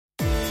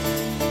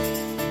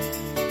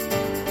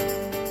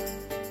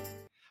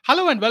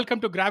Hello and welcome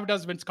to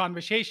Gravitas Wins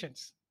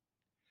Conversations.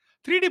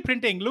 3D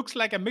printing looks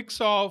like a mix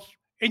of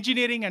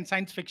engineering and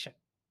science fiction.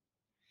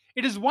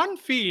 It is one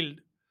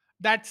field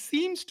that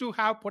seems to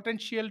have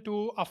potential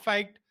to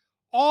affect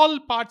all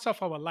parts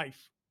of our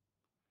life.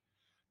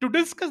 To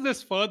discuss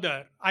this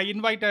further, I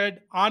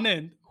invited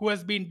Anand, who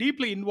has been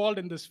deeply involved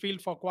in this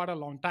field for quite a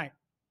long time.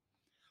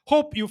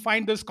 Hope you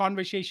find this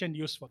conversation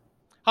useful.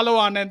 Hello,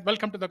 Anand.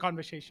 Welcome to the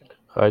conversation.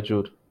 Hi,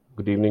 Jude.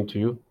 Good evening to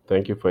you.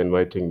 Thank you for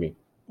inviting me.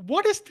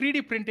 What is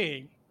 3D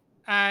printing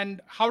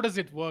and how does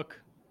it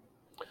work?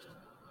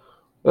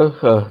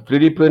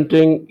 3D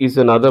printing is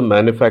another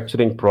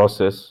manufacturing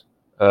process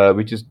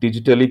which is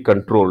digitally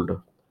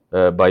controlled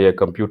by a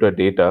computer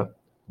data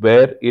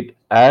where it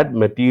add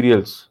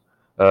materials,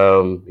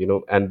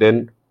 and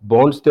then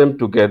bonds them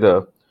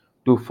together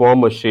to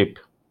form a shape,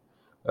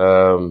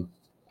 um,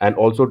 and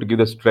also to give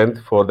the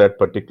strength for that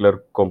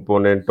particular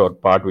component or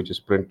part which is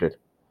printed.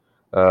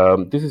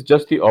 This is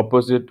just the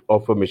opposite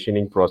of a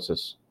machining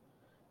process.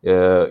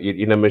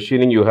 In a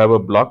machining you have a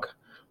block,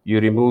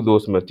 you remove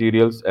those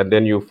materials and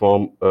then you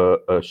form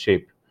a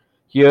shape.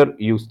 Here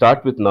you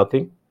start with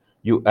nothing,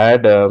 you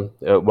add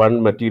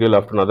one material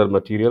after another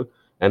material,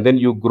 and then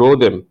you grow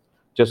them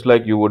just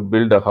like you would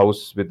build a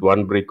house with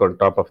one brick on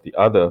top of the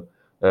other,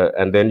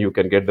 and then you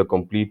can get the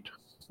complete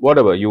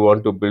whatever you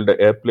want to build, an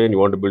airplane, you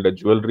want to build a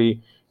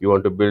jewelry, you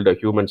want to build a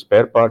human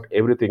spare part,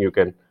 everything you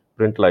can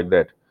print like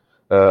that.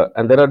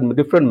 And there are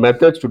different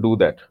methods to do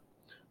that.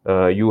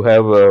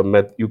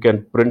 You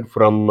can print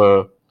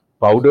from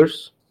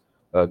powders,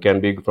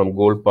 can be from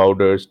gold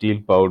powders, steel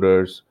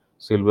powders,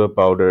 silver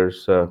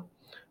powders.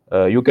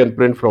 You can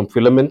print from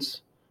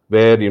filaments,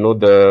 where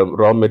the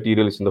raw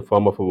material is in the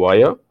form of a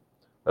wire,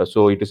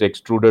 so it is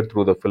extruded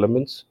through the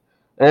filaments.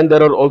 And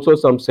there are also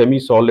some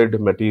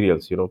semi-solid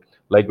materials.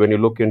 Like when you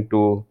look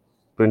into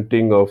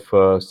printing of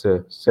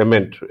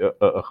cement,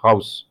 a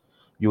house,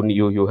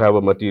 you have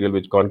a material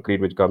which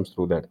concrete which comes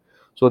through that.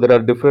 So there are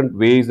different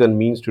ways and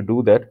means to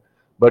do that,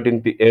 but in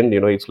the end,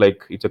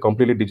 it's a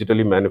completely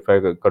digitally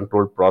manufactured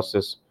controlled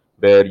process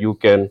where you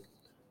can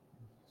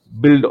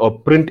build or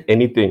print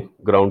anything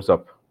grounds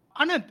up.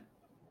 Anand,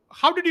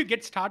 how did you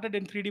get started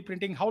in 3D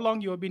printing? How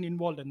long you have been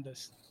involved in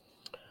this?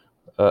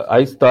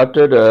 I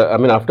started,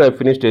 after I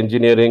finished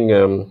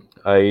engineering,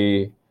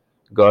 I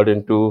got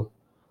into,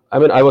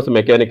 I was a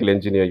mechanical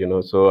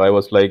engineer, so I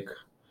was like,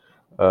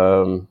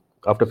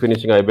 after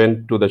finishing, I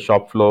went to the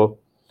shop floor.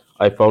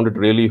 I found it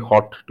really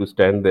hot to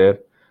stand there,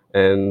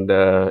 and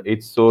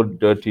it's so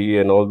dirty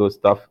and all those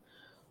stuff.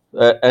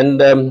 And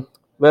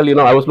well,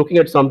 I was looking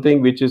at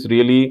something which is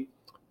really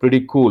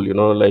pretty cool.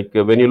 Like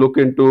when you look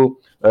into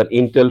an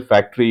Intel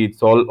factory,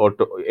 it's all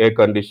air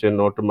conditioned,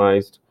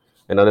 automized,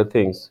 and other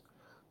things.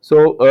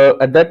 So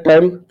at that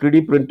time,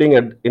 3D printing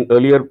in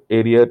earlier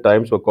area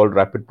times were called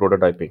rapid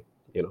prototyping.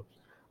 You know,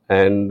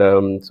 and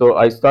so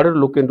I started to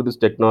look into this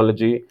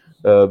technology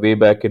way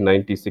back in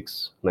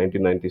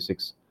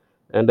 1996,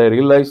 and I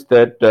realized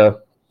that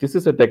this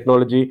is a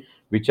technology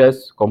which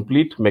has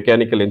complete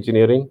mechanical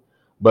engineering,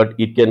 but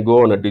it can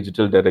go on a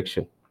digital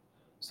direction.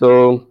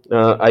 So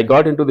I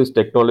got into this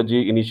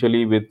technology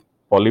initially with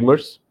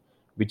polymers,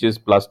 which is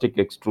plastic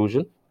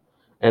extrusion,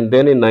 and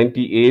then in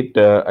 '98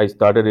 I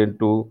started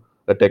into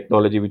a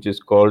technology which is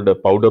called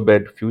powder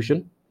bed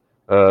fusion,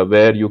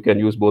 where you can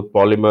use both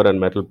polymer and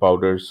metal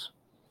powders.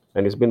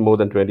 And it's been more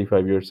than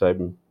 25 years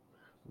I'm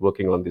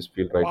working on this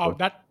field right Wow,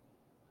 now.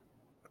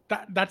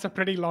 that's a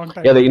pretty long Yeah,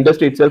 time, the Anand.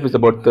 industry itself is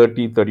about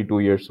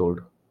 30-32 years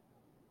old.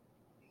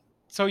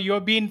 So you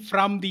have been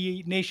from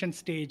the nation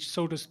stage,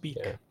 so to speak,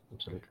 Yeah,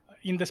 absolutely.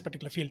 in this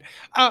particular field.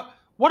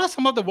 What are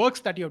some of the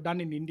works that you have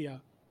done in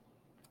India?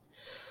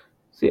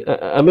 See,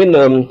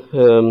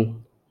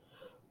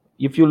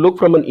 if you look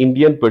from an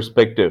Indian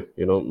perspective,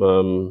 we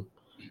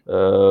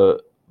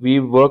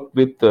work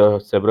with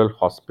several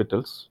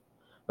hospitals,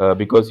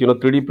 because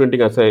 3D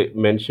printing, as I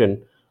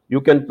mentioned,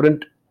 you can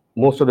print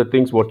most of the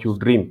things what you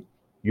dream.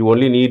 You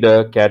only need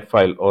a CAD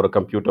file or a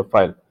computer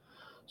file.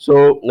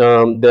 So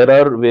there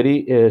are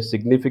very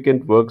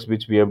significant works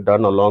which we have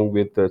done along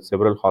with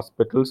several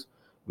hospitals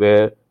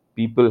where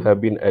people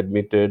have been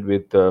admitted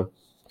with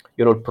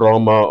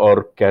trauma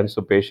or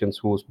cancer patients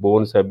whose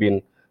bones have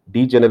been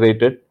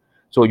degenerated.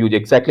 So you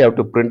exactly have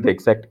to print the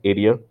exact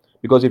area,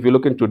 because if you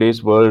look in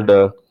today's world,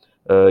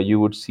 you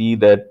would see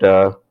that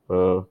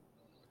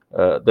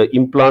the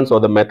implants or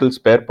the metal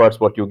spare parts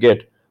what you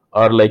get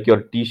are like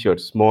your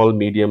t-shirts, small,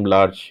 medium,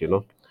 large.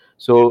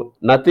 So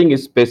nothing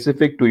is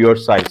specific to your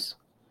size.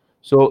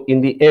 So in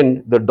the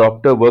end, the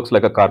doctor works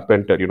like a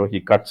carpenter.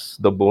 He cuts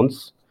the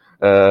bones,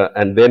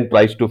 and then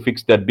tries to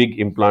fix that big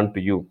implant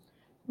to you,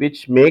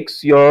 which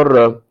makes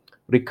your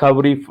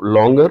recovery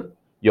longer,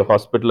 your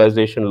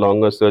hospitalization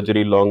longer,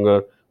 surgery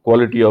longer,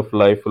 quality of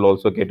life will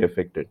also get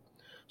affected.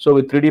 So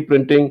with 3D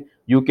printing,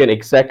 you can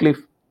exactly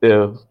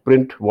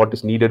print what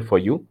is needed for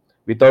you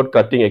without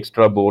cutting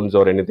extra bones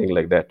or anything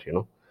like that.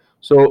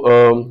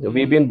 So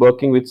we've been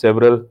working with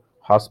several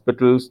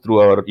hospitals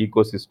through our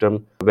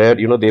ecosystem where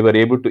they were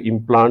able to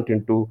implant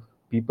into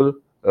people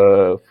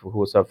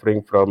who are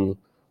suffering from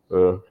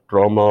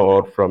trauma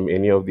or from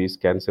any of these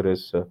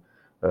cancerous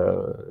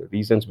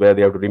reasons where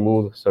they have to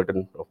remove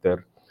certain of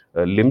their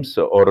limbs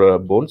or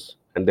bones,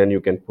 and then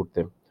you can put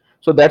them.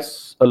 So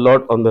that's a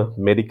lot on the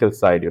medical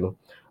side,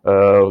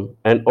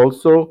 and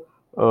also.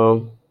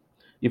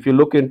 If you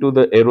look into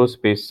the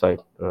aerospace side,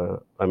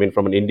 I mean,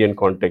 from an Indian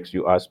context,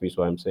 you asked me,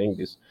 so I'm saying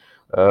this.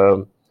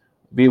 Um,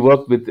 we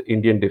work with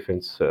Indian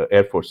Defense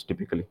Air Force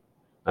typically.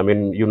 I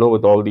mean,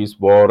 with all these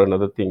war and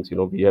other things,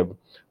 we have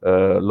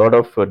a lot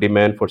of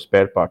demand for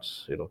spare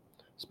parts.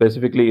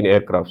 Specifically in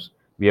aircrafts,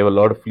 we have a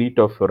lot of fleet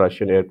of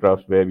Russian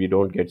aircrafts where we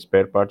don't get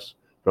spare parts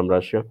from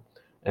Russia,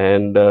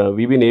 and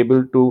we've been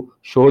able to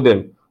show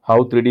them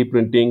how 3D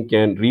printing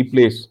can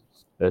replace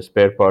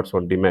spare parts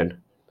on demand,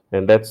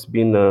 and that's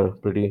been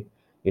pretty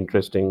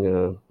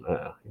interesting,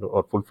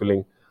 or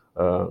fulfilling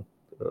uh, uh,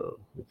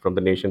 from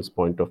the nation's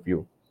point of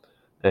view.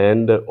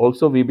 And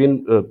also, we've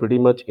been pretty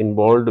much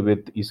involved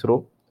with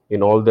ISRO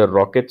in all the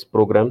rockets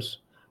programs,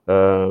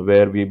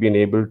 where we've been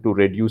able to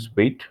reduce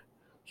weight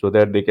so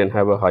that they can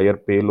have a higher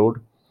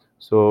payload.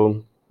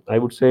 So I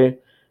would say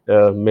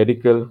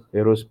medical,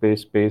 aerospace,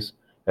 space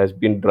has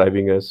been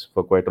driving us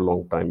for quite a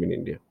long time in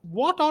India.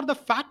 What are the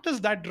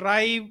factors that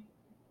drive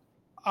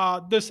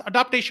this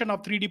adaptation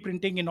of 3D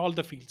printing in all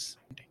the fields?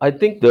 I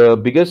think the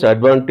biggest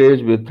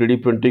advantage with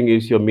 3D printing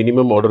is your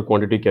minimum order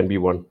quantity can be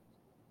one.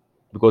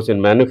 Because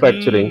in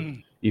manufacturing,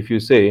 Mm, if you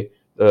say,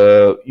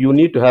 you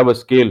need to have a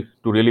scale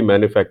to really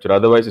manufacture,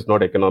 otherwise it's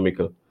not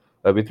economical.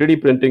 With 3D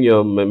printing,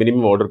 your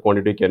minimum order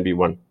quantity can be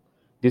one.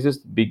 This is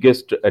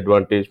biggest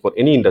advantage for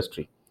any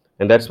industry,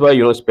 and that's why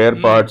spare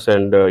mm, parts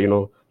and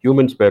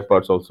human spare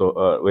parts also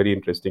are very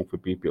interesting for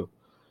people.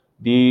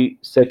 The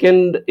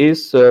second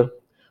is,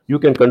 you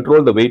can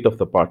control the weight of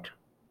the part.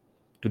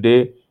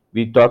 Today,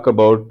 we talk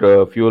about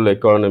fuel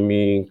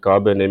economy,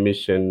 carbon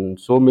emission,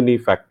 so many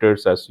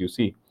factors as you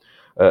see.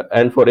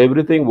 And for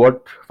everything,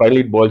 what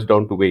finally it boils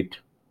down to weight.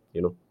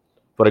 You know,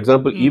 for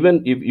example, mm,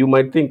 even if you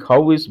might think,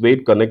 how is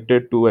weight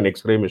connected to an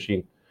X-ray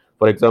machine?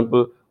 For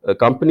example,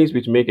 companies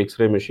which make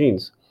X-ray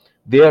machines,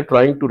 they are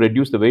trying to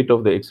reduce the weight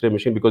of the X-ray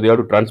machine because they have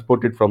to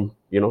transport it from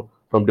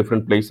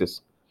different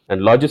places,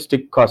 and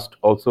logistic cost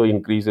also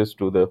increases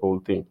to the whole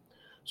thing.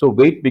 So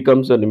weight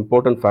becomes an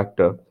important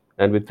factor,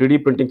 and with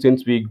 3D printing,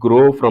 since we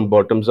grow from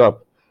bottoms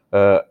up,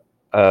 uh,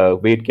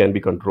 weight can be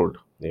controlled.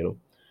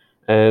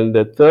 And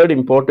the third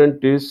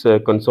important is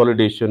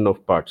consolidation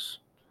of parts.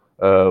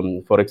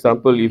 For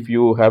example, mm, if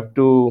you have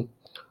to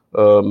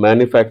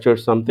manufacture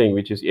something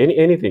which is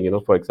anything,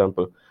 for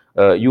example,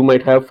 you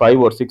might have 5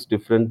 or 6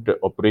 different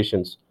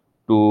operations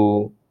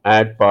to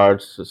add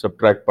parts,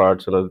 subtract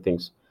parts, and other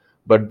things.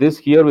 But this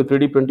here with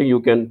 3D printing, you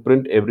can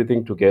print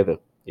everything together.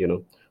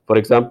 For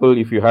example,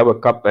 if you have a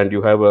cup and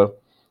you have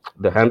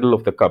the handle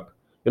of the cup,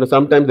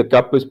 sometimes the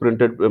cup is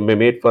printed,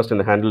 made first, and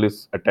the handle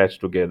is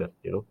attached together.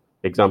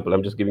 Example,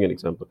 I'm just giving an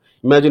example.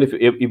 Imagine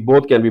if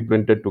both can be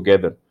printed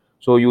together,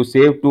 so you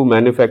save two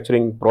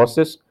manufacturing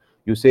process,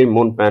 you save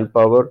more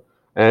manpower,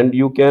 and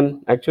you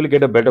can actually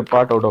get a better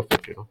part out of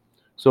it.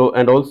 So,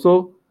 and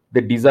also the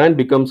design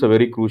becomes a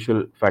very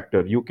crucial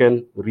factor. You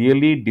can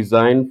really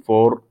design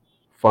for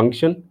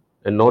function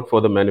and not for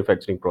the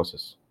manufacturing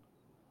process.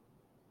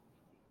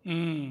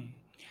 mm.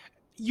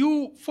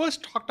 You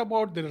first talked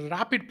about the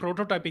rapid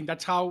prototyping.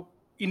 That's how,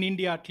 in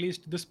India, at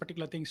least, this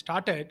particular thing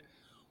started.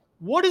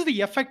 What is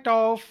the effect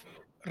of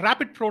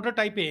rapid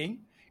prototyping?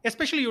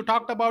 Especially, you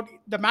talked about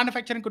the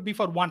manufacturing could be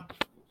for one.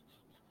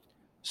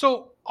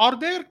 So, are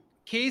there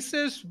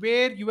cases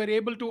where you were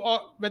able to, or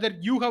whether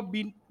you have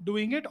been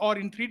doing it or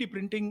in 3D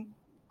printing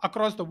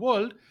across the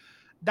world,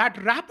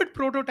 that rapid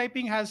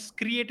prototyping has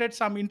created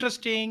some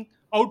interesting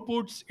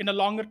outputs in a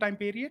longer time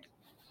period?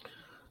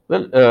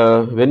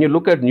 Well, when you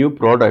look at new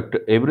product,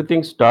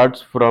 everything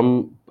starts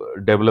from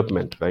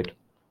development, right?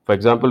 For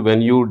example,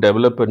 when you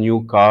develop a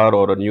new car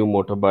or a new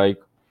motorbike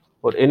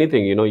or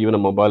anything, even a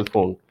mobile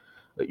phone,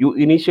 you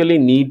initially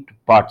need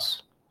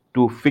parts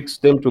to fix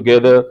them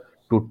together,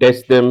 to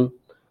test them.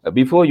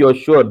 Before you're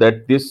sure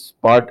that this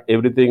part,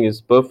 everything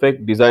is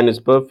perfect, design is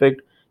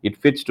perfect, it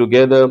fits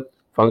together,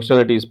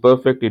 functionality is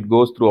perfect, it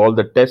goes through all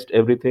the test,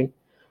 everything.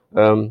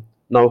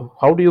 Now,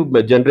 how do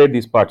you generate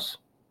these parts?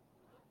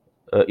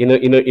 In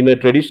a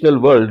traditional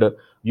world,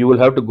 you will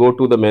have to go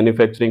to the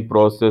manufacturing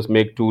process,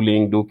 make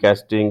tooling, do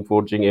casting,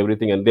 forging,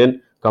 everything, and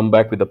then come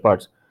back with the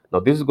parts. Now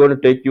this is going to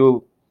take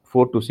you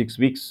 4 to 6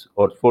 weeks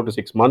or 4 to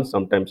 6 months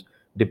sometimes,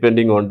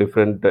 depending on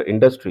different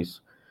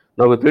industries.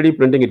 Now with 3D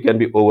printing, it can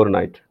be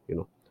overnight.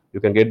 You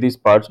can get these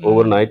parts Mm,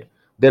 overnight.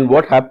 Then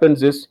what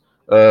happens is,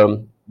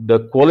 the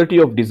quality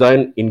of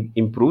design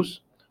improves.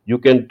 You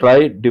can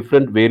try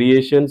different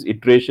variations,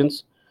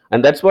 iterations,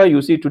 and that's why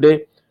you see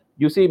today,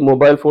 you see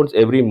mobile phones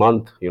every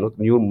month,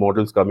 new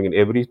models coming in.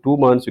 Every 2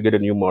 months you get a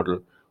new model.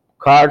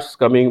 Cars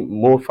coming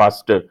more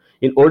faster.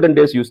 In olden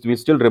days, used to, we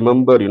still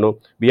remember,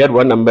 we had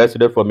one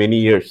ambassador for many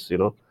years,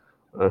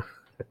 uh,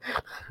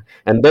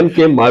 and then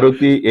came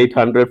Maruti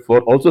 800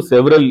 for also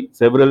several,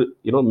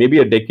 maybe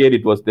a decade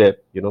it was there,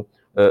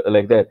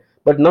 like that.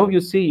 But now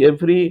you see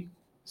every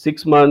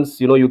 6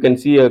 months, you can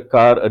see a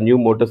car, a new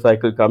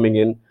motorcycle coming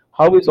in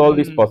How is all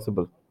this Mm,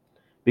 possible?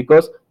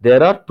 Because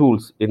there are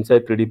tools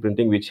inside 3D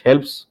printing which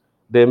helps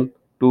them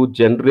to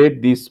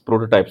generate these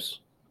prototypes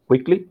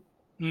quickly,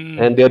 and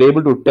mm. they are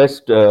able to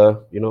test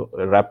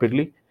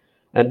rapidly,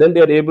 and then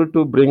they are able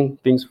to bring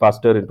things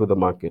faster into the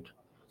market.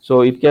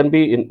 So it can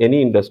be in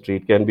any industry.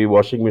 It can be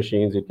washing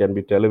machines, it can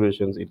be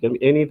televisions, it can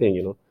be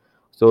anything.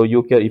 So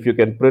you can, if you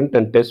can print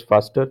and test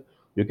faster,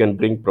 you can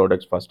bring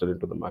products faster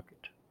into the market.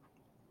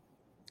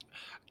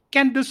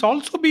 Can this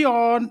also be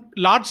on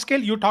large scale?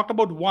 You talked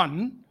about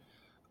one.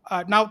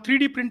 Now,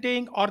 3D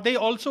printing, are they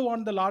also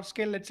on the large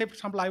scale? Let's say, for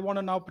example, I want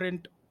to now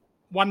print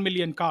 1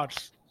 million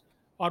cars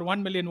or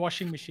 1 million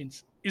washing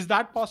machines. Is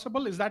that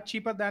possible? Is that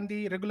cheaper than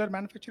the regular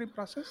manufacturing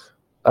process?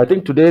 I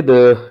think today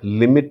the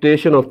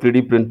limitation of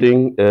 3D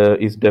printing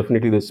is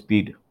definitely the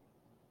speed.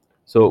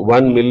 So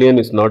 1 Mm, million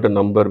is not a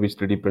number which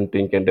 3D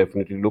printing can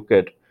definitely look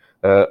at.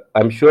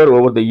 I'm sure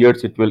over the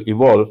years it will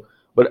evolve,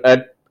 but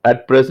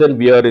at present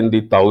we are in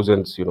the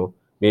thousands,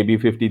 maybe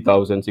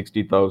 50,000,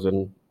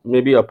 60,000,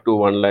 maybe up to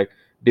 1 lakh,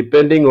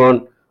 depending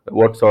on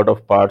what sort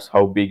of parts,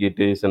 how big it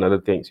is, and other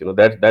things.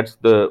 That's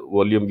the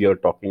volume we are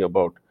talking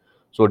about.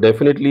 So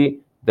definitely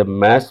the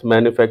mass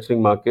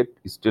manufacturing market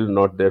is still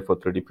not there for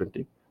 3D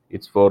printing.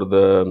 It's for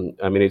the,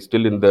 I mean, it's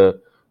still in the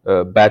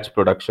batch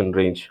production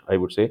range, I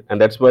would say, and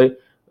that's why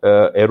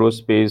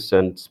aerospace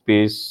and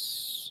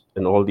space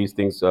and all these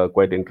things are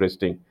quite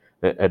interesting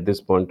at this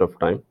point of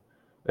time.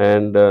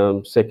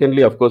 And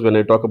secondly, of course, when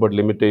I talk about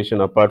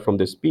limitation, apart from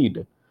the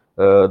speed,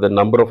 the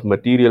number of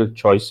material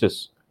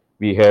choices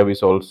we have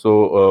is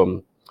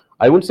also,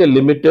 I wouldn't say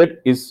limited,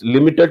 is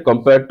limited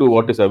compared to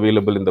what is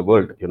available in the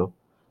world.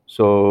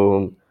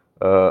 So,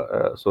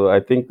 so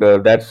I think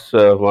that's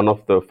one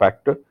of the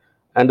factor.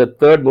 And the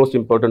third most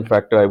important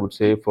factor, I would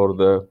say, for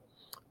the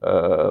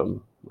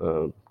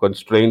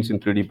constraints in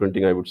 3D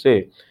printing, I would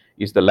say,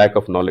 is the lack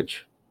of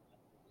knowledge.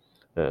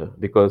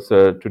 Because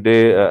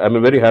today,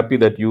 I'm very happy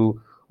that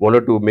you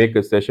wanted to make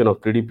a session of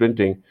 3D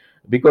printing,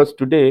 because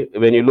today,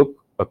 when you look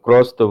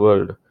across the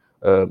world,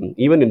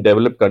 even in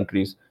developed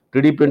countries,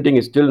 3D printing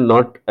is still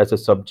not as a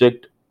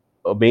subject,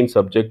 a main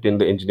subject in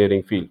the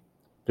engineering field.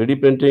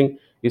 3D printing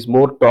is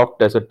more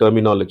talked as a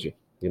terminology,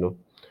 you know.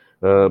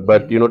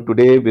 But mm.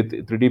 today, with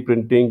 3D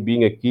printing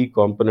being a key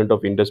component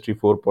of Industry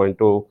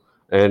 4.0,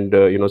 and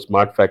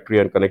smart factory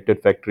and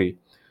connected factory,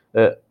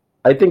 uh,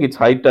 I think it's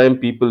high time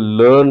people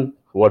learn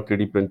what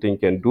 3D printing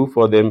can do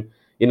for them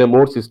in a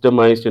more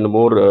systemized, in a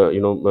more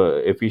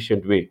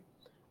efficient way.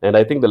 And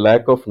I think the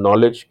lack of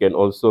knowledge can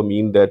also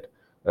mean that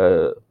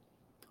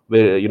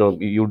where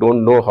you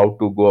don't know how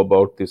to go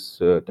about this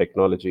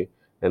technology,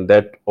 and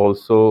that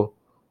also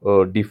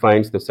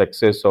defines the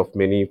success of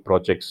many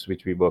projects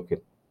which we work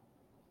in.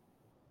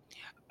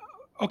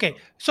 Okay.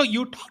 So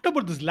you talked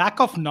about this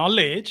lack of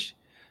knowledge.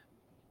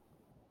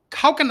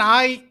 How can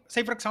I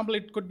say, for example,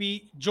 it could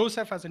be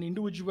Joseph as an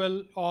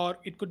individual, or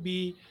it could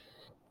be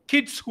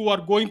kids who are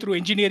going through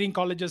engineering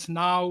colleges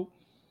now?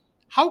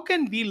 How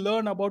can we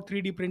learn about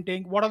 3D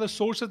printing? What are the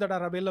sources that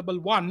are available?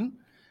 One,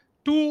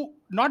 two,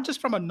 not just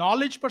from a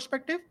knowledge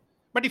perspective,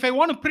 but if I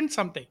want to print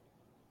something,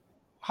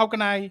 how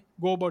can I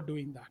go about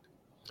doing that?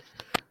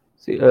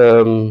 See,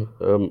 I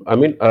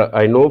mean,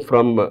 I know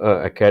from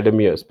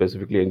academia,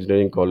 specifically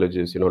engineering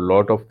colleges, a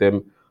lot of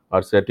them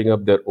are setting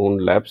up their own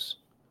labs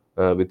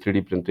with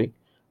 3D printing,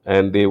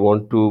 and they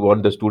want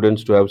the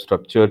students to have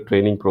structured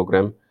training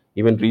program.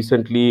 Even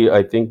recently,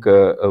 I think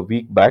a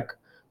week back,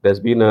 there's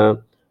been a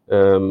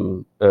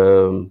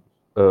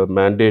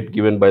mandate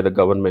given by the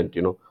government.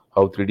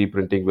 How 3D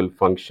printing will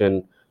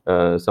function.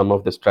 Some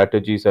of the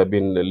strategies have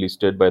been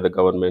listed by the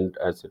government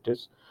as it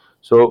is.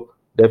 So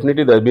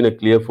definitely, there has been a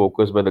clear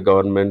focus by the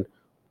government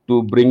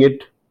to bring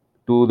it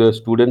to the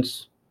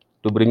students,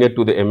 to bring it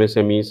to the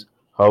MSMEs,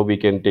 how we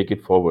can take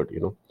it forward.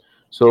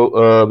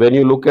 So when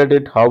you look at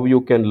it, how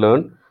you can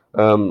learn,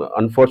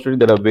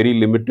 unfortunately, there are very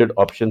limited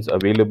options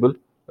available.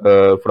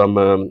 From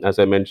as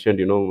I mentioned,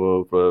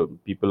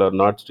 people are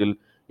not still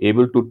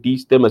able to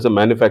teach them as a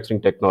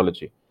manufacturing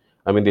technology.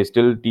 I mean, they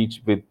still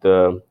teach with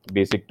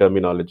basic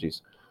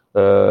terminologies.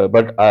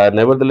 But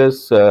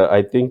nevertheless,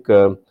 I think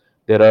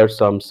there are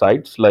some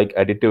sites like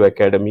Additive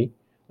Academy,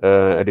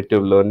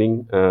 Additive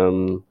Learning,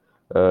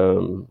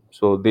 or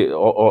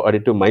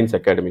Additive Minds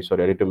Academy.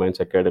 Sorry, Additive Minds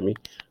Academy.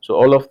 So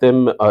all of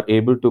them are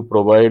able to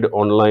provide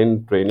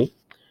online training,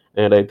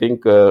 and I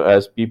think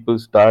as people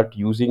start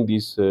using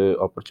these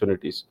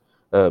opportunities,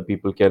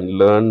 people can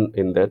learn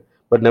in that.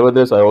 But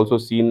nevertheless, I also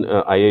seen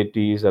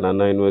IITs and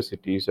Anna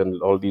universities and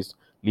all these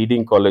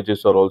leading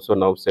colleges are also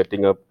now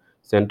setting up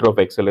center of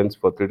excellence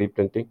for 3D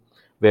printing,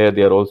 where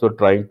they are also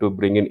trying to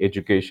bring in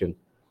education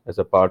as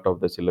a part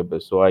of the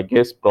syllabus. So I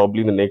guess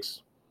probably in the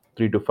next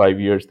 3 to 5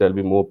 years, there'll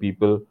be more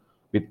people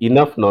with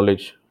enough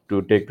knowledge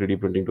to take 3D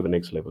printing to the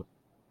next level.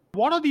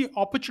 What are the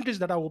opportunities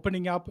that are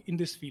opening up in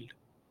this field?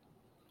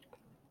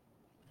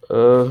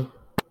 Uh,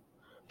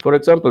 for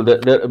example,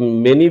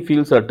 many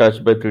fields are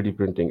touched by 3D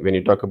printing when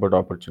you talk about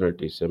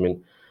opportunities. I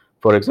mean,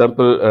 for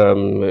example,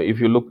 if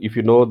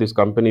you know this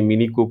company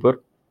Mini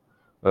Cooper,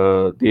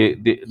 they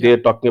Yeah. are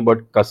talking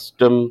about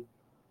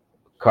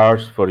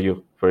cars for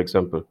you, for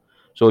example.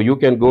 So you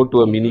can go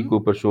to a Mini Hmm.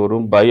 Cooper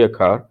showroom, buy a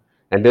car,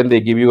 and then they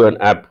give you an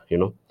app,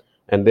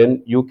 and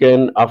then you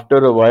can,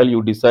 after a while,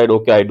 you decide,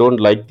 okay, I don't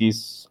like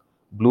these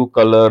blue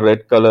color,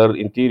 red color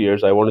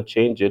interiors, I want to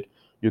change it.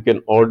 You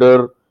can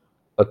order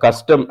a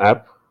custom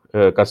app,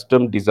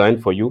 custom design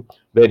for you,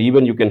 where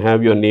even you can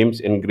have your names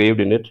engraved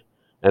in it,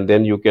 and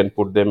then you can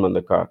put them on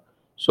the car.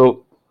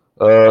 So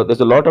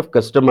there's a lot of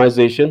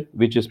customization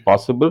which is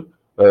possible,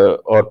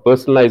 or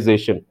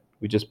personalization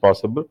which is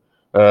possible,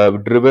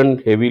 driven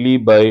heavily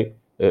by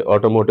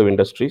automotive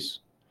industries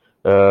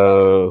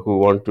who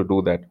want to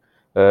do that.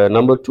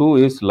 Number two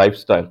is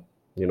lifestyle.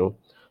 You know,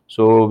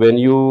 so when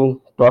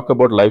you talk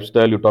about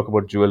lifestyle, you talk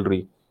about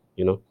jewelry.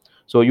 You know,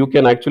 so you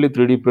can actually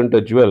 3D print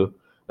a jewel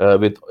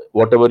with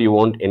whatever you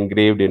want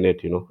engraved in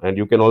it. And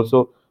you can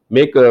also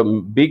make a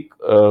big.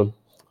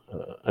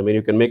 I mean,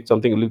 you can make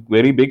something look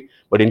very big,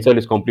 but inside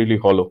is completely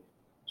hollow.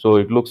 So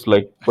it looks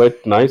like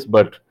quite nice,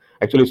 but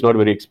actually it's not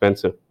very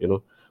expensive.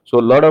 So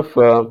a lot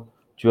of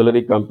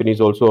jewelry companies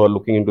also are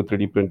looking into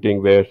 3D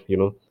printing, where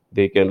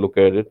they can look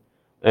at it.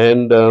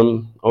 And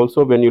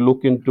also, when you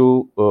look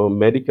into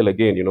medical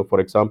again, for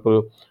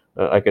example,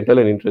 I can tell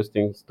an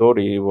interesting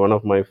story. One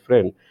of my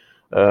friend,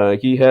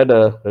 he had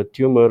a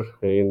tumor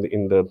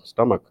in the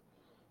stomach.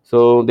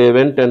 So they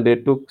went and they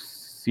took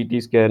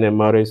CT scan,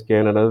 MRI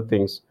scan, and other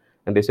things,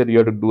 and they said you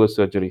have to do a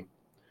surgery.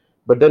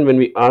 But then when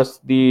we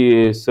asked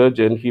the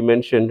surgeon, he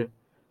mentioned,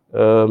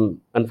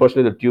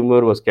 unfortunately, the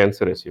tumor was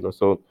cancerous.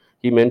 So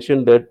he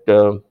mentioned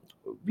that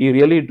we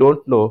really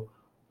don't know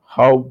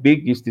how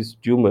big is this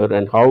tumor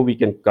and how we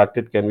can cut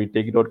it. Can we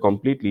take it out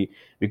completely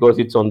because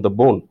it's on the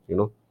bone?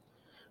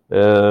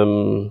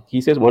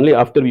 He says only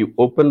after we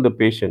open the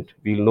patient,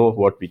 we'll know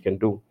what we can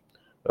do.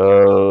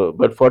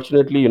 But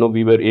fortunately,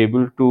 we were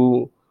able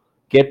to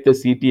get the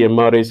CT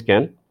MRI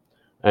scan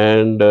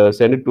and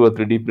send it to a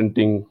 3D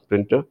printing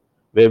printer,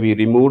 where we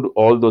removed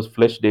all those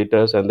flesh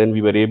data, and then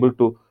we were able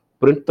to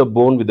print the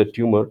bone with the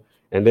tumor,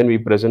 and then we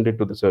present it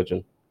to the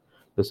surgeon.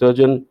 The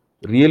surgeon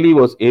really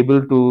was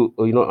able to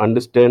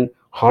understand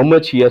how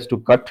much he has to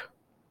cut,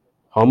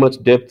 how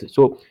much depth.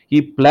 So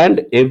he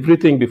planned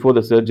everything before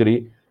the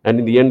surgery, and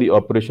in the end, the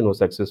operation was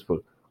successful.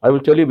 I will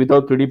tell you,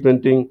 without 3D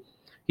printing,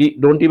 he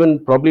don't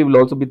even probably will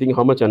also be thinking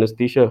how much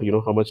anesthesia,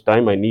 how much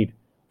time I need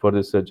for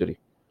this surgery.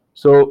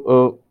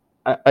 So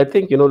I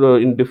think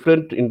in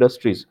different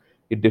industries,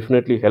 it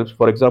definitely helps.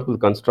 For example, the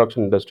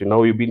construction industry. Now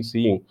we've been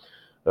seeing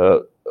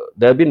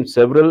there have been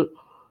several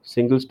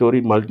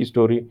single-story,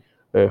 multi-story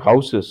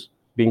houses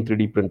being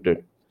 3D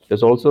printed.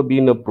 There's also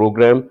been a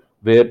program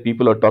where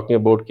people are talking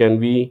about, can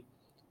we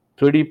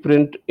 3D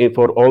print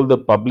for all the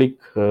public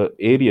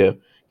area?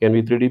 Can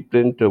we 3D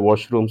print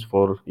washrooms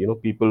for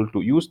people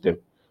to use them,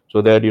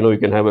 so that you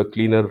can have a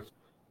cleaner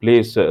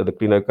place, the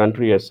cleaner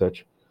country as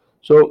such.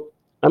 So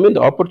I mean,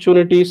 the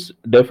opportunities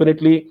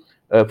definitely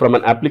from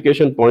an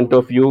application point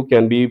of view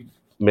can be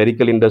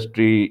medical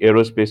industry,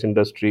 aerospace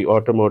industry,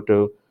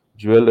 automotive,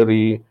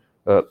 jewelry,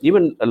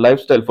 even a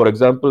lifestyle. For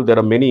example, there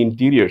are many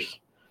interiors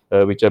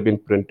which have been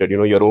printed.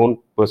 Your own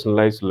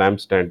personalized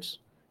lampstands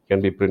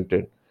can be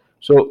printed.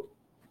 So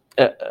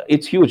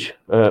it's huge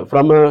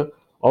from a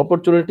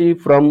opportunity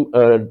from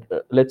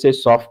let's say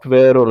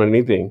software or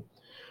anything.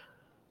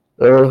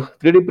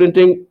 3D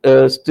printing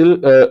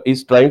still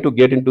is trying to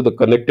get into the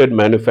connected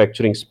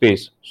manufacturing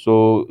space.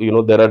 So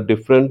there are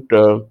different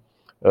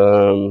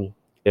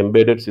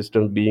embedded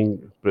systems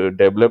being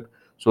developed,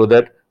 so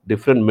that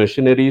different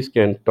machineries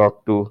can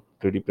talk to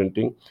 3D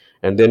printing.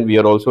 And then we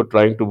are also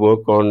trying to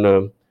work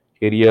on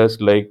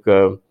areas like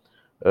where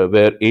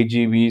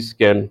AGVs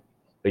can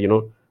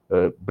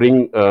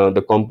bring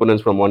the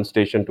components from one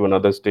station to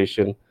another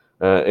station.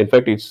 In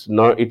fact,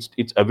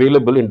 it's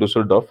available in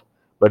Düsseldorf,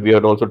 but we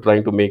are also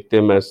trying to make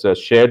them as a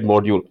shared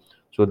module,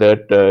 so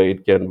that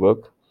it can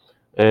work.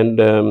 And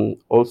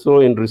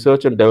also in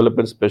research and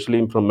development,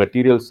 especially from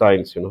material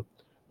science,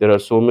 there are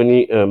so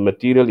many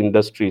material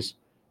industries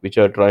which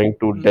are trying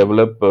to Hmm.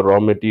 develop raw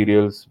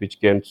materials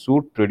which can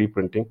suit 3D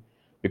printing,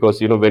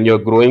 because when you're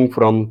growing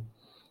from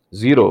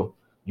zero,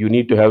 you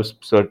need to have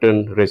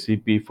certain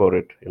recipe for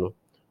it.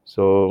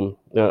 So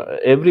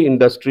every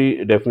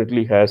industry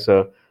definitely has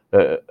a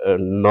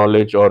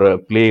knowledge or a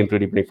play in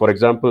 3D printing. For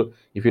example,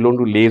 if you don't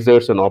do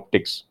lasers and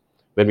optics,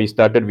 when we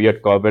started, we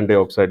had carbon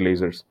dioxide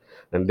lasers,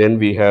 and then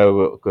we have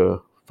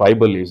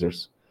fiber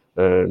lasers.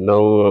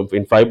 Now,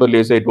 in fiber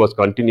laser, it was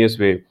continuous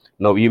wave.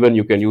 Now, even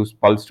you can use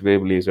pulsed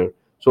wave laser.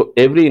 So,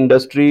 every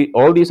industry,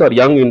 all these are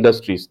young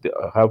industries, they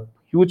have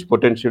huge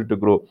potential to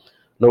grow.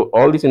 Now,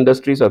 all these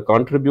industries are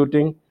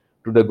contributing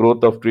to the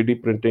growth of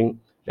 3D printing,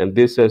 and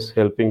this is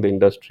helping the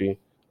industry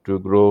to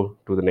grow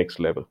to the next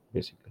level,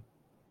 basically.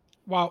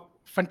 Wow,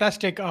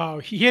 fantastic!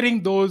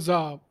 Hearing those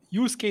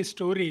use case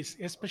stories,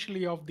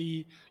 especially of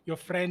the your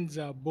friend's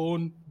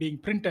bone being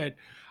printed,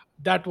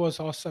 that was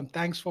awesome.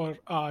 Thanks for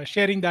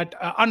sharing that,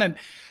 Anand.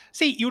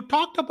 See, you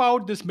talked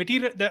about this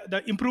material,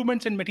 the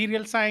improvements in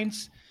material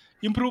science,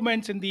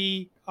 improvements in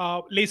the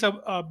laser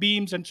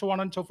beams, and so on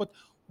and so forth.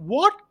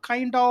 What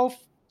kind of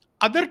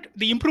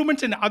the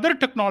improvements in other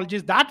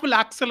technologies that will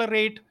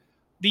accelerate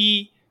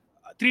the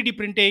 3D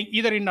printing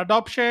either in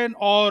adoption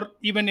or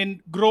even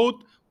in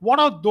growth? What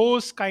are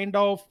those kind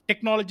of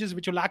technologies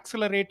which will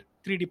accelerate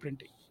 3D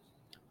printing?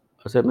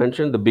 As I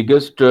mentioned, the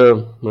biggest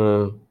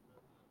the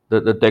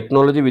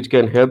technology which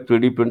can help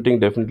 3D printing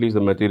definitely is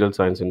the material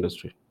science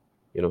industry.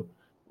 You know,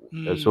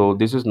 so Hmm.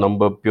 this is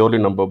purely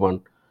number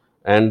one.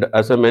 And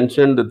as I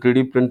mentioned, the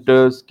 3D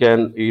printers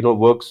can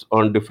works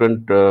on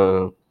different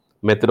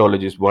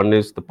methodologies. One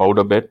is the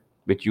powder bed,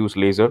 which use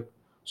laser.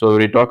 So when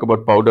we talk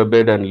about powder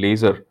bed and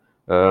laser,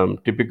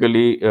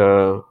 typically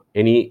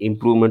any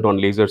improvement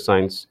on laser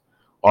science,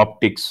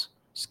 optics,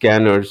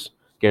 scanners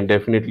can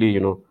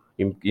definitely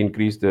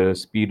increase the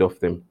speed of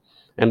them.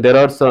 And there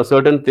are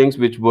certain things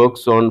which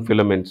works on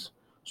filaments.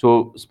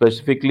 So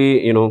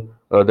specifically,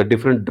 the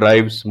different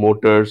drives,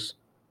 motors,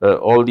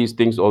 all these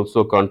things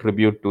also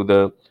contribute to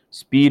the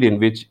speed in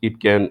which it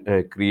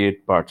can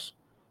create parts.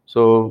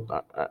 So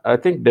I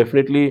think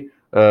definitely,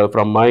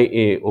 from my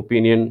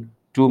opinion,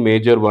 two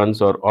major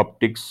ones are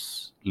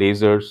optics,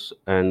 lasers,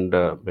 and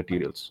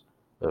materials,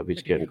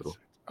 which can grow. Materials.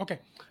 Okay.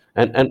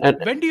 And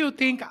When do you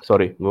think?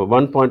 sorry,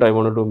 one point I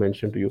wanted to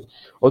mention to you.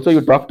 Also,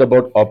 you talked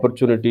about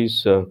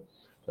opportunities,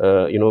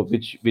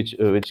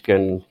 which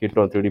can hit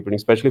on 3D printing,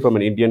 especially from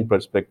an Indian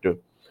perspective.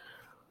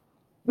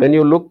 When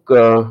you look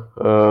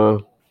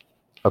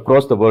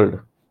across the world,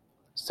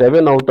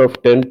 7 out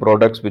of 10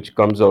 products which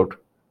comes out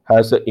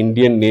has an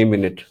Indian name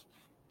in it.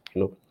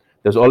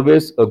 There's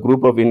always a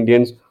group of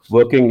Indians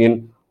working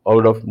in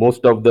out of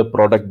most of the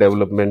product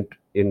development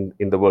in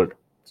the world.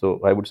 So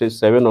I would say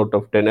 7 out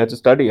of 10. That's a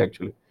study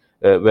actually,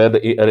 where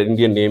the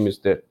Indian name is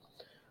there.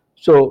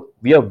 So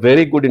we are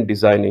very good in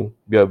designing,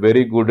 we are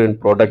very good in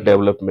product Hmm.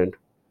 development,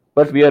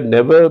 but we have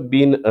never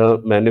been a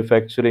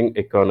manufacturing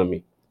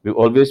economy. We've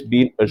always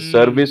been a Hmm.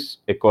 service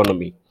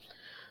economy.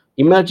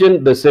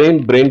 Imagine the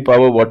same brain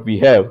power what we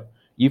have.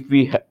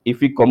 If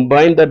we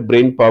combine that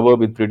brain power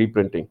with 3D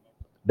printing,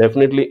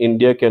 definitely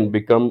India can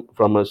become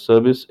from a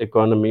service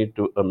economy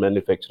to a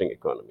manufacturing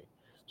economy.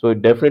 So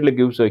it definitely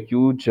gives a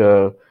huge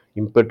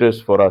impetus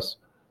for us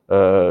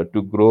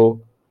to grow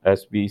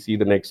as we see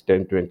the next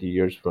 10, 20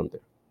 years from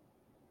there.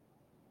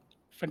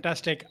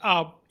 Fantastic.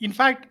 In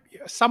fact,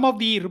 some of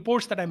the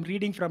reports that I'm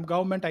reading from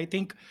government, I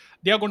think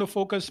they are going to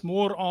focus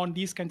more on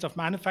these kinds of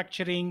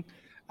manufacturing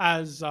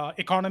as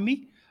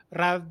economy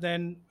rather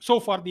than so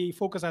far the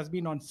focus has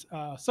been on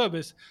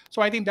service.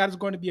 So I think there's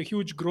going to be a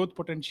huge growth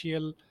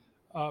potential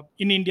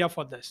in India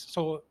for this.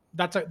 So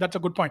that's a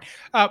good point.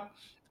 Uh,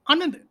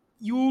 Anand,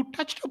 you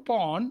touched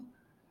upon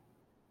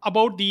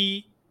about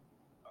the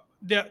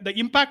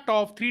impact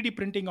of 3D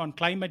printing on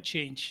climate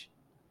change.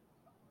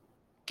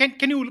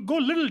 Can you go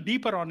a little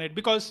deeper on it?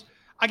 Because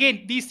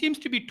again, these seems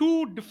to be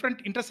two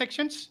different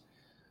intersections.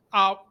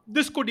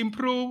 This could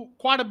improve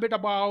quite a bit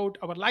about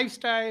our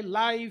lifestyle,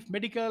 life,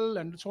 medical,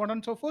 and so on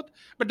and so forth.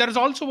 But there is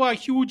also a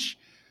huge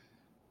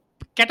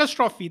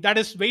catastrophe that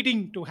is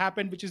waiting to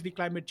happen, which is the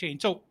climate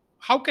change. So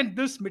how can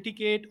this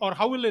mitigate, or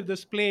how will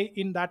this play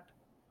in that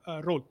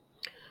role?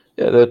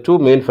 Yeah, there are two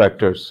main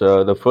factors.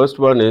 The first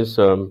one is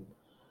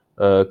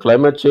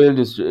climate change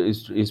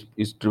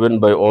is driven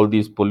by all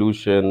these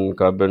pollution,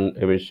 carbon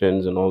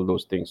emissions, and all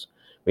those things.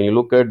 When you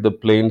look at the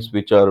planes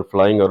which are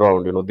flying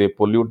around, they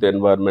pollute the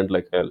environment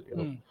like hell.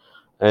 Hmm.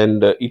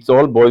 And it's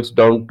all boils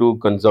down to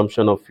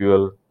consumption of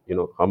fuel,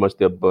 how much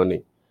they're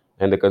burning.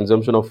 And the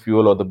consumption of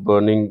fuel or the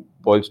burning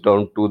boils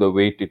down to the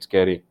weight it's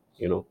carrying,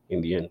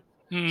 in the end.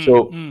 Hmm.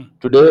 So Hmm.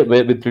 today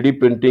with 3D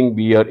printing,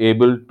 we are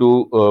able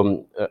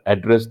to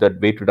address that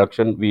weight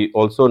reduction. We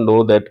also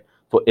know that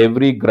for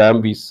every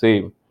gram we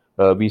save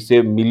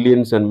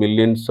millions and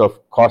millions of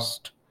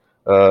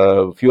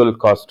fuel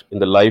cost in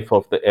the life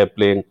of the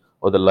airplane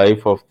or the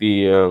life of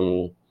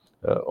the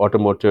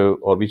automotive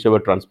or whichever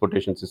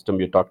transportation system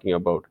you're talking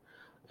about.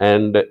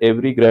 And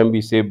every gram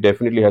we save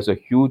definitely has a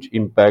huge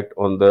impact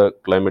on the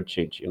climate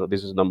change.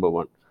 This is number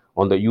one,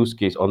 on the use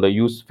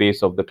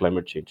phase of the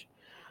climate change.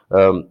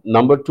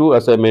 Number two,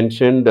 as I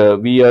mentioned,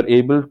 we are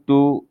able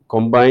to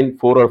combine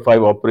 4 or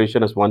 5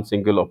 operation as one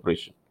single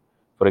operation.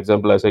 For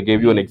example, as I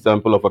gave you an Hmm.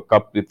 example of a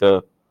cup with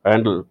a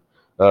handle,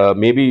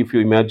 maybe if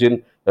you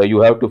imagine, you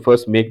have to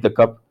first make the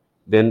cup,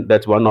 then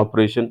that's one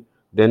operation,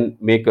 then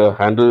make a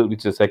handle,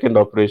 which is a second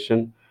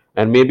operation,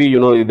 and maybe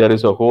there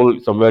is a hole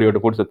somewhere you have to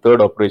put the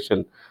third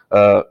operation.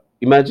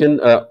 Imagine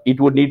it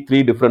would need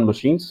three different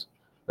machines,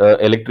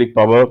 electric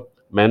power,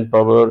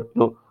 manpower,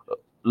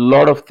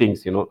 lot of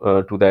things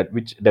to that,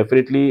 which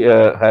definitely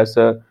has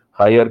a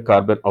higher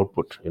carbon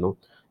output,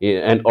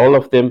 and all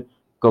of them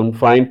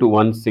confined to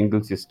one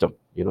single system,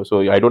 so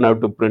I don't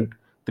have to print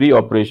three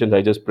operations,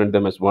 I just print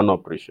them as one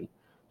operation.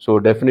 So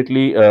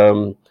definitely,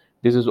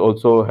 this is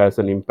also has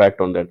an impact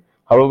on that.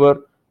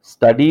 However,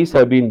 studies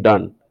have been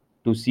done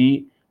to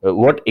see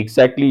what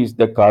exactly is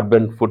the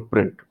carbon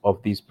footprint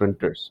of these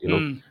printers,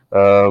 Hmm.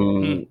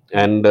 Hmm. Hmm.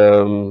 and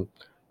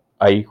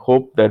I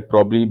hope that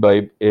probably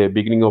by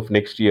beginning of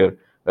next year,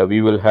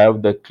 we will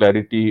have the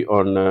clarity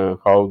on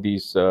how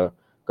these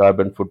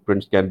carbon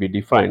footprints can be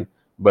defined.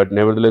 but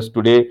nevertheless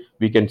today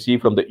we can see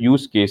from the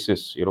use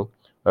cases,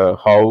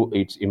 how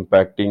it's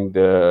impacting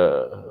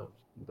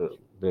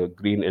the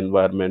green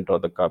environment or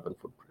the carbon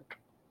footprint.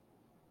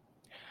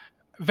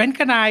 When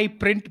can I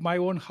print my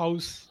own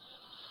house,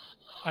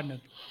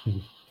 Anand?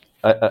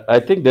 I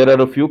think there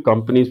are a few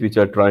companies which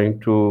are trying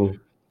to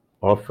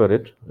offer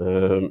it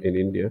in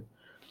India.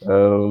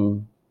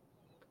 Um,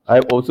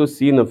 I've also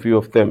seen a few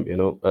of them,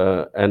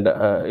 and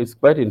it's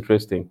quite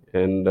interesting.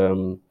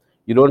 And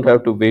you don't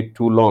have to wait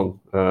too long.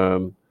 Uh,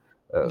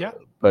 Yeah.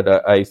 but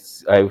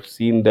I've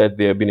seen that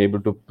they have been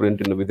able to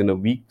print within a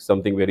week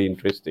something very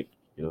interesting.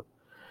 You know,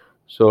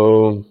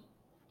 so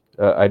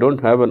I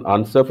don't have an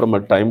answer from a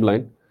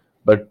timeline,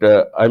 but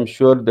I'm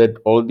sure that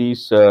all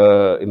these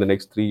in the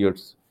next 3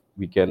 years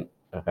we can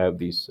have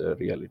these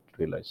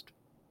realized.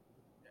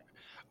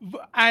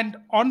 And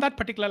on that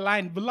particular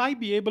line, will I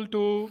be able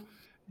to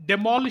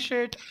demolish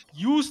it,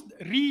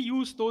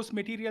 reuse those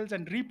materials,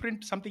 and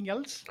reprint something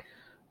else?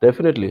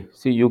 Definitely.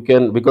 See, you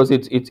can, because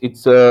it's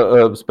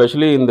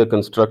especially in the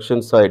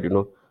construction side.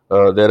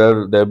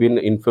 There have been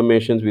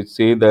informations which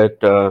say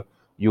that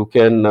you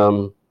can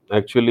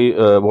actually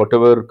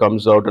whatever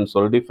comes out and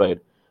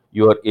solidified,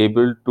 you are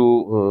able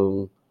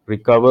to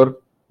recover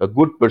a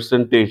good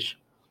percentage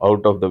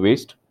out of the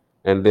waste,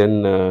 and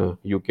then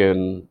you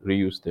can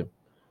reuse them.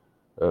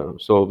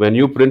 So when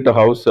you print a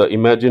house,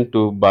 imagine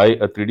to buy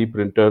a 3D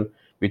printer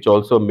which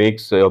also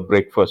makes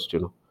breakfast,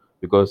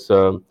 because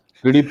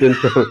 3D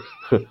printer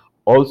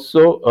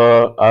also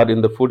are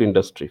in the food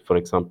industry, for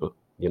example.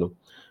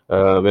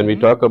 When we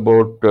Hmm. talk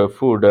about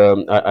food,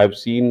 I've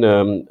seen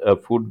a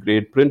food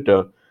grade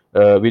printer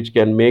which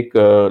can make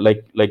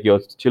like your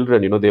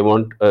children, they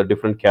want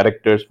different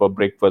characters for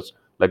breakfast,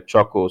 like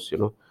chocos,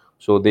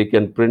 so they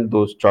can print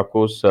those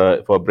chocos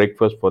for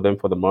breakfast for them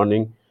for the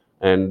morning,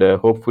 and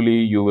hopefully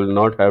you will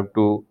not have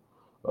to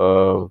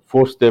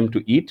force them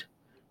to eat,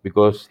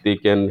 because they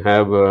can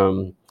have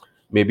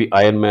maybe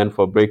Iron Man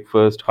for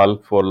breakfast,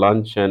 Hulk for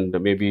lunch, and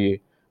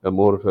maybe a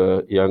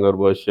more younger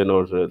version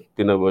or a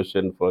thinner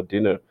version for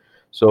dinner.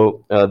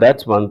 So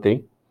that's one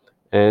thing.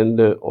 And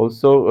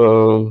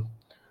also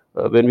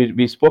when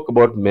we spoke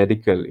about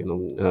medical,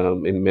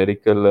 in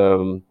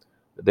medical,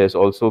 there's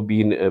also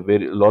been a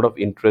lot of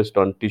interest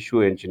on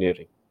tissue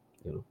engineering.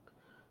 you know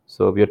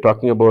so we are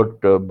talking about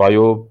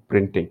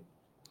bioprinting.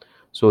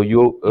 So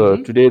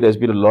Hmm. today there's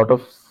been a lot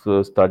of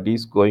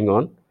studies going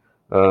on.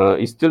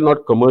 It's still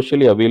not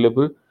commercially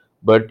available,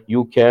 but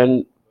you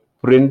can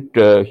print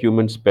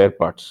human spare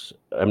parts.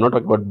 I'm not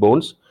talking about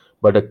bones,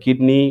 but a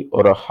kidney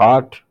or a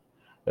heart,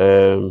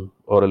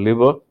 or a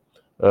liver.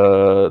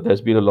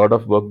 There's been a lot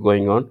of work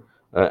going on,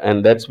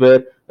 and that's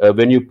where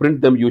when you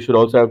print them, you should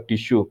also have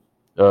tissue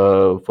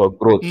for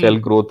growth, cell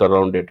Mm. growth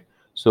around it.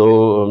 So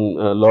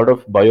a lot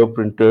of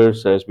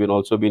bioprinters has been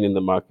also been in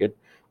the market,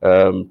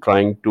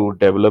 trying to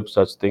develop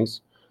such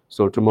things.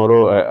 So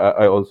tomorrow,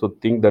 I also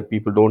think that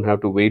people don't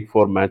have to wait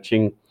for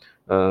matching,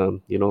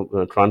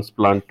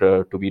 transplant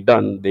to be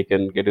done. They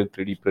can get it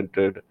 3D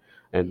printed,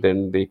 and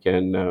then they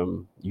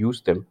can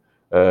use them.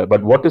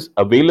 But what is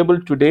available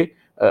today,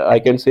 I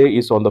can say,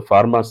 is on the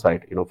pharma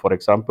side. For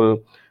example,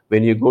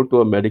 when you go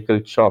to a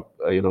medical shop,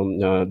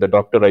 the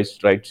doctor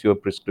writes you a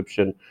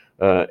prescription,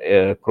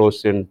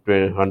 Crocin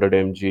 100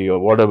 mg or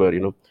whatever,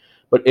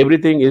 but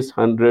everything is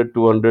 100,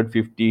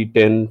 250,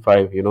 10,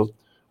 5,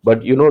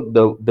 but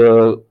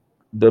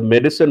the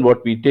medicine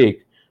what we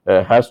take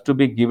has to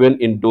be given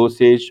in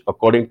dosage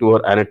according to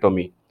our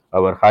anatomy,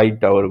 our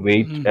height, our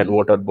weight, and Hmm.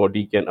 what our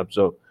body can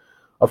absorb.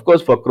 Of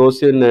course, for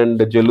Crocin and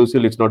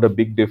Gelusil, it's not a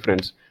big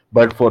difference.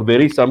 But for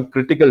very some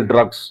critical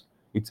drugs,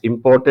 it's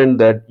important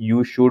that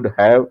you should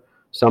have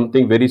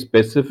something very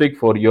specific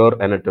for your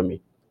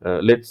anatomy.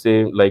 Let's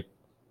say like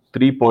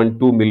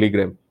 3.2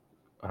 milligram.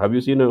 Have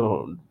you seen a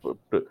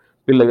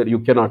pill like that? You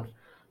cannot.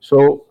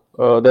 So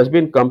there's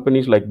been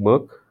companies like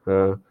Merck,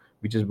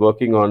 which is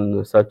working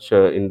on such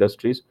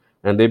industries,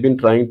 and they've been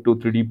trying to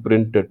 3D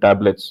print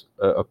tablets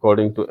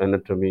according to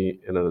anatomy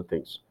and other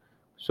things.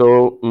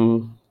 So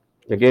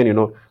again,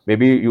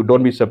 maybe you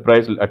don't be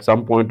surprised at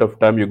some point of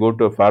time you go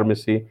to a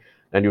pharmacy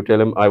and you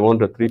tell him, I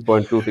want a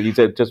 3.2. He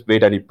said, just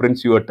wait, and he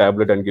prints you a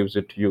tablet and gives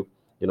it to you.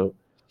 You know,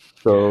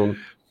 so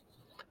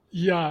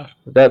Yeah.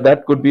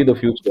 that could be the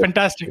future.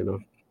 Fantastic. You know.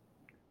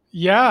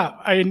 Yeah,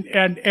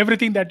 and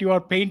everything that you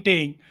are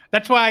painting.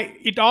 That's why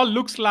it all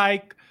looks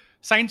like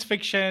science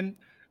fiction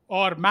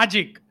or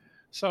magic.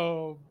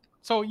 So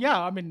yeah,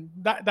 I mean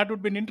that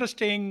would be an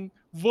interesting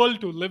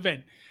world to live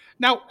in.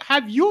 Now,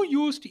 have you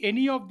used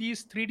any of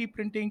these 3D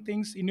printing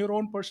things in your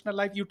own personal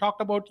life? You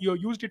talked about you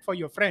used it for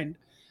your friend,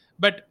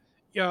 but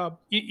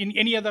in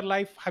any other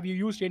life, have you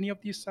used any of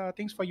these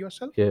things for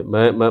yourself? Yeah,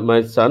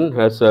 my son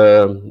has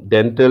a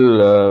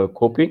dental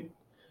coping.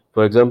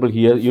 For example,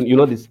 you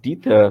know this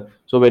teeth.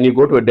 So when you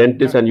go to a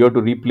dentist Yeah, and you have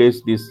to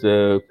replace these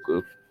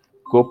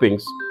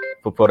copings,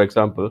 for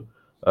example,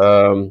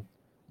 um,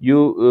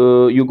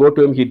 you go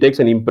to him. He takes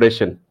an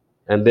impression,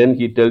 and then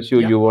he tells you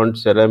yeah. you want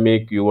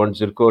ceramic, you want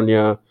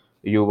zirconia,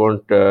 you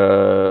want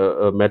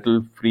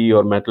metal free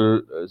or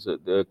metal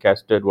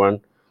casted one.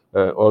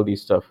 all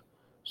these stuff.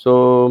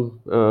 So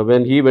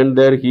when he went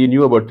there, he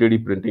knew about 3D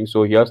printing.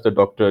 So he asked the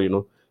doctor,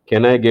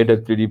 can I get a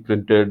 3D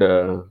printed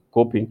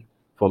coping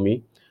for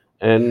me?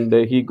 And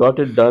he got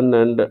it done.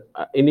 And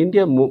in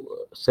India,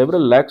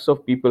 several lakhs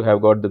of people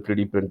have got the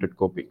 3D printed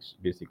copings.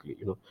 Basically,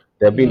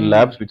 there have been Mm,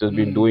 labs which has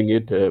been mm. doing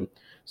it.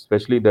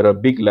 Especially, there are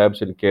big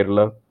labs in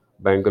Kerala,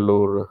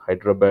 Bangalore,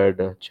 Hyderabad,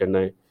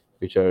 Chennai,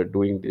 which are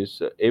doing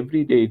this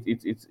every day.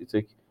 It's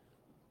a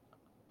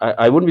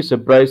I wouldn't be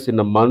surprised in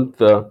a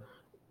month.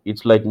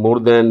 It's like more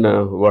than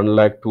 1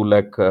 lakh, 2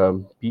 lakh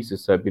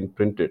pieces have been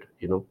printed.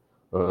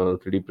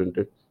 3D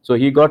printed. So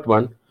he got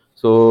one.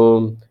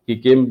 So he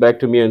came back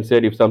to me and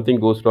said, "If something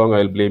goes wrong,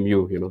 I'll blame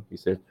you." He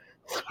said.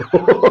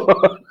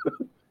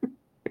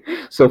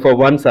 So for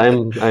once, I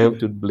am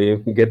to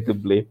blame, get the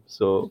blame.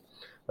 So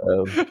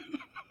um,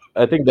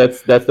 I think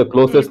that's the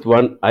closest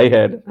one I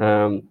had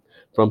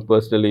from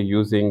personally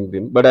using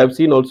them. But I've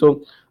seen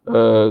also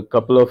a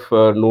couple of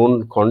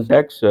known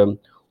contacts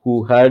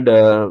who had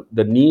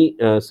the knee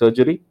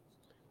surgery,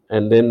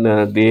 and then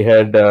they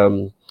had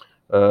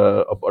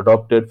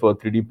adopted for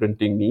 3D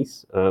printing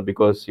knees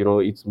because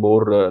it's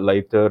more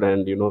lighter,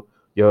 and you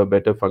have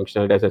better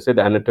functionality. As I said,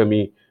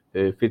 anatomy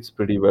fits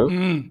pretty well.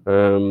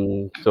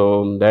 Mm.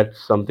 So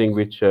that's something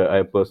which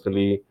I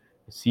personally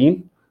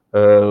seen.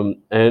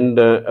 And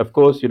of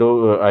course,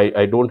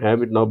 I don't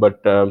have it now,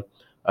 but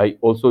I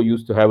also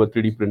used to have a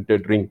 3D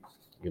printed ring,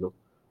 you know,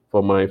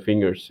 for my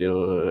fingers,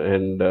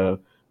 and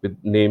with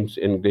names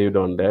engraved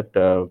on that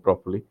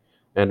properly,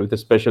 and with a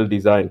special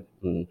design.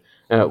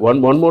 One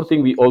more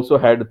thing, we also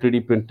had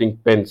 3D printing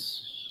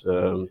pens.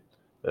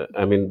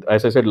 I mean,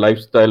 as I said,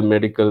 lifestyle,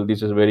 medical.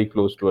 This is very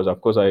close to us. Of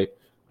course, I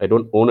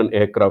don't own an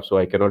aircraft, so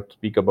I cannot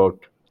speak about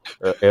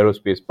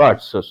aerospace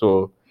parts.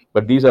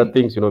 But these are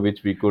things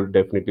which we could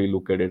definitely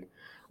look at it.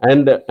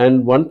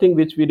 And one thing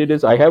which we did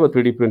is I have a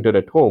 3D printer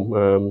at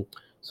home.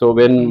 So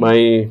when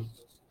Mm.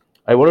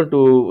 I wanted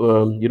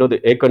to, the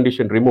air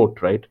conditioned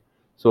remote, right?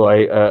 So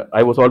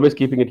I was always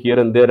keeping it here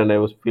and there, and I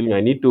was feeling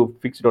I need to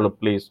fix it on a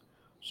place.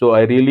 So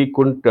I really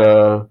couldn't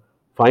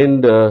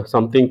find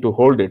something to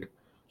hold it.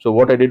 So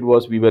what I did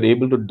was we were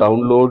able to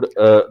download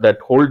that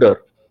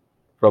holder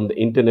from the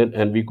internet,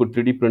 and we could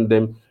 3D print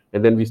them,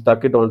 and then we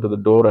stuck it onto the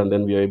door, and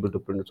then we are able to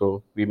print it.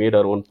 So we made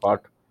our own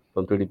part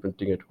from 3D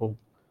printing at home.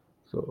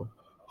 So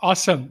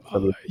Awesome. I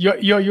mean,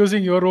 You're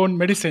using your own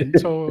medicine,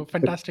 so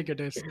fantastic it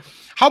is.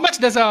 How much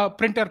does a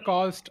printer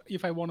cost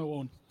if I want to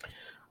own?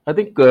 I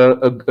think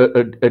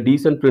a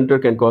decent printer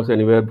can cost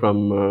anywhere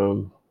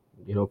from,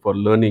 for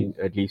learning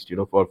at least,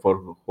 for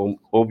home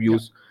Yeah.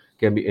 use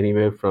can be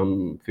anywhere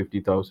from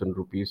 50,000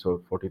 rupees or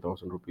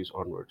 40,000 rupees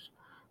onwards.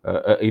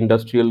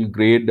 Industrial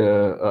grade,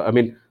 I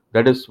mean,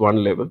 that is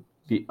one level.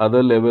 The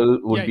other level Yeah.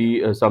 would Yeah.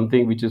 be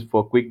something which is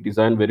for quick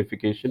design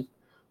verification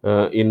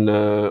in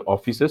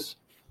offices.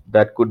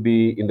 That could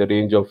be in the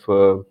range of,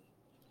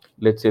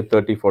 let's say,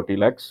 30, 40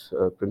 lakhs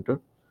printer.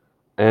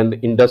 And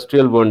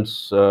industrial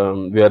ones,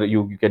 where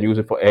you can use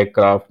it for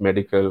aircraft,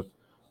 medical,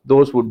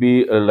 those would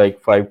be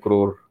like 5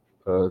 crore,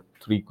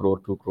 3 crore,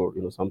 2 crore,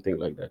 something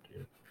like that.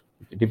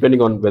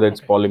 Depending on whether it's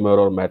Okay. polymer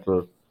or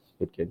metal,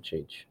 it can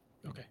change.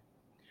 Okay.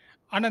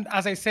 Anand,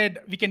 as I said,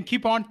 we can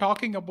keep on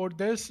talking about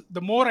this.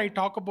 The more I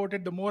talk about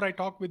it, the more I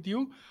talk with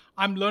you,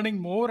 I'm learning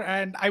more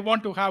and I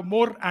want to have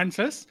more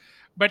answers,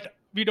 but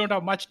we don't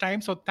have much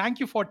time. So thank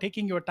you for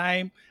taking your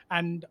time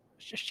and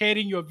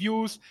sharing your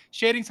views,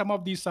 sharing some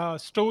of these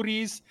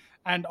stories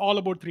and all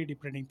about 3D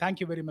printing. Thank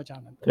you very much,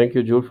 Anand. Thank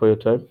you, Jude, for your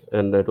time,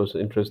 and it was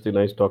interesting,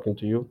 nice talking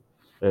to you,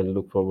 and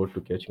look forward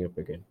to catching up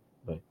again.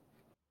 Bye.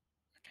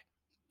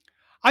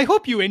 I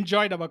hope you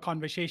enjoyed our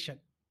conversation.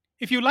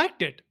 If you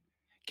liked it,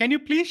 can you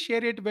please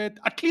share it with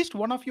at least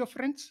one of your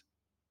friends?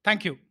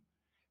 Thank you.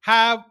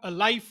 Have a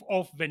life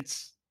of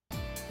wins.